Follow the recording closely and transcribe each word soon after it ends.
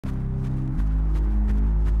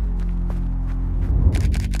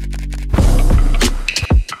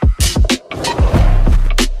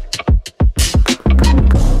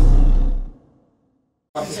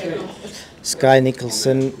SKYE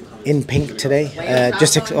Nicholson in pink today.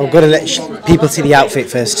 I've got to let people see the outfit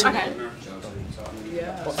first. Okay.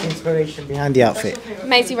 What's the inspiration behind the outfit?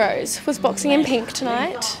 Maisie Rose was boxing in pink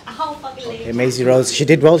tonight. Okay, Maisie Rose, she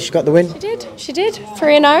did well, she got the win. She did.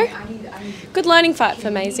 3-0. Good learning fight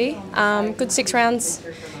for Maisie. Good 6 rounds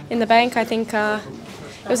in the bank. I think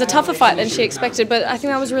it was a tougher fight than she expected, but I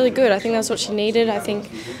think that was really good. I think that's what she needed. I think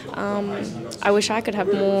I wish I could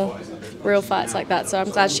have more real fights like that, so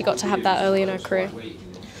I'm glad she got to have that early in her career.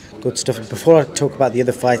 Good stuff. Before I talk about the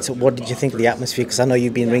other fights, what did you think of the atmosphere? Because I know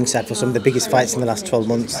you've been ringside for some of the biggest fights in the last 12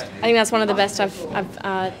 months. I think that's one of the best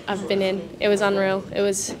I've been in. It was unreal.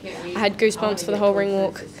 I had goosebumps for the whole ring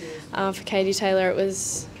walk for Katie Taylor. It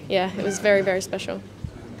was very, very special.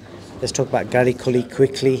 Let's talk about Gary Cully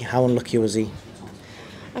quickly. How unlucky was he?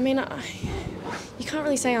 I mean, you can't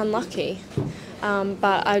really say unlucky,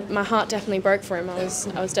 but my heart definitely broke for him. I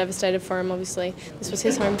was devastated for him. Obviously, this was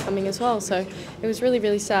his homecoming as well, so it was really,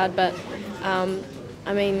 really sad. But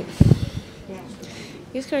I mean, you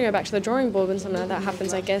just got to go back to the drawing board when something like that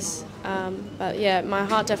happens, I guess. But yeah, my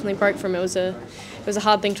heart definitely broke for him. It was a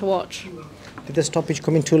hard thing to watch. Did the stoppage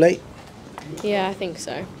come in too late? Yeah, I think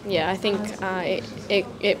so. Yeah, I think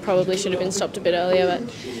it probably should have been stopped a bit earlier, but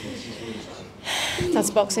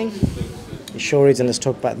that's boxing. It sure is, and let's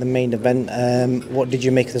talk about the main event. What did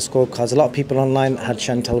you make of the scorecards? A lot of people online had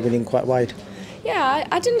Chantelle winning quite wide. Yeah,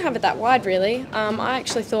 I didn't have it that wide really. I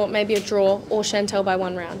actually thought maybe a draw or Chantelle by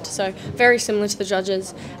 1 round, so very similar to the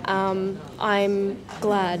judges. I'm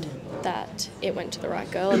glad that it went to the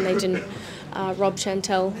right girl and they didn't rob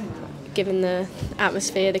Chantelle, given the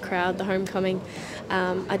atmosphere, the crowd, the homecoming.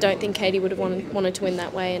 I don't think Katie would have wanted to win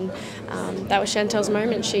that way, and that was Chantelle's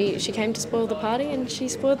moment. She came to spoil the party, and she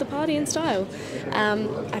spoiled the party in style.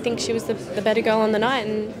 I think she was the better girl on the night,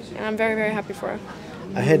 and I'm very, very happy for her.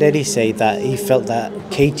 I heard Eddie say that he felt that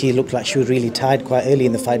Katie looked like she was really tired quite early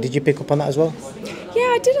in the fight. Did you pick up on that as well?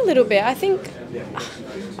 Yeah, I did a little bit. I think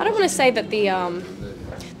I don't want to say that the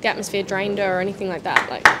atmosphere drained her or anything like that.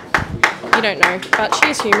 Like, you don't know, but she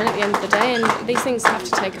is human at the end of the day, and these things have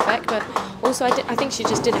to take effect. But also, I think she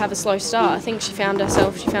just did have a slow start. I think she found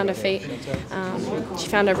herself, she found her feet, she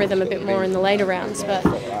found her rhythm a bit more in the later rounds. But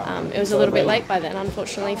it was a little bit late by then,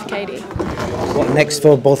 unfortunately, for Katie. What next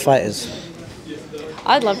for both fighters?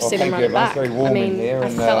 I'd love to see them run it back. I mean, I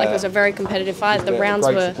felt like it was a very competitive fight. The rounds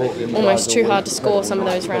were almost too hard to score, some of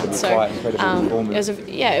those rounds. So it was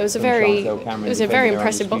a very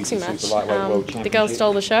impressive boxing match. The girls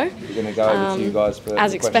stole the show,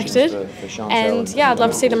 as expected. And yeah, I'd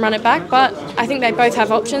love to see them run it back. But I think they both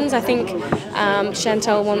have options. I think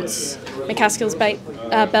Chantelle wants McCaskill's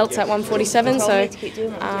belts at 147, so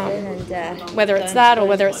whether it's that or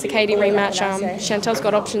whether it's the Katie rematch, Chantelle's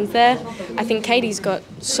got options there. I think Katie's got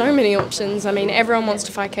so many options. I mean, everyone wants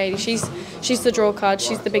to fight Katie. She's the draw card,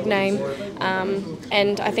 she's the big name,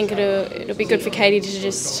 and I think it'll be good for Katie to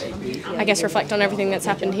just, I guess, reflect on everything that's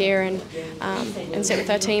happened here and sit with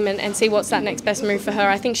her team and see what's that next best move for her.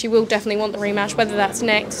 I think she will definitely want the rematch, whether that's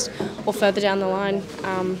next or further down the line.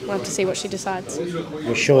 We'll have to see what she decides.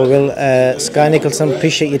 We sure will. SKYE Nicholson,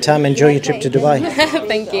 appreciate your time. Enjoy your trip to Dubai.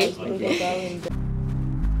 Thank you.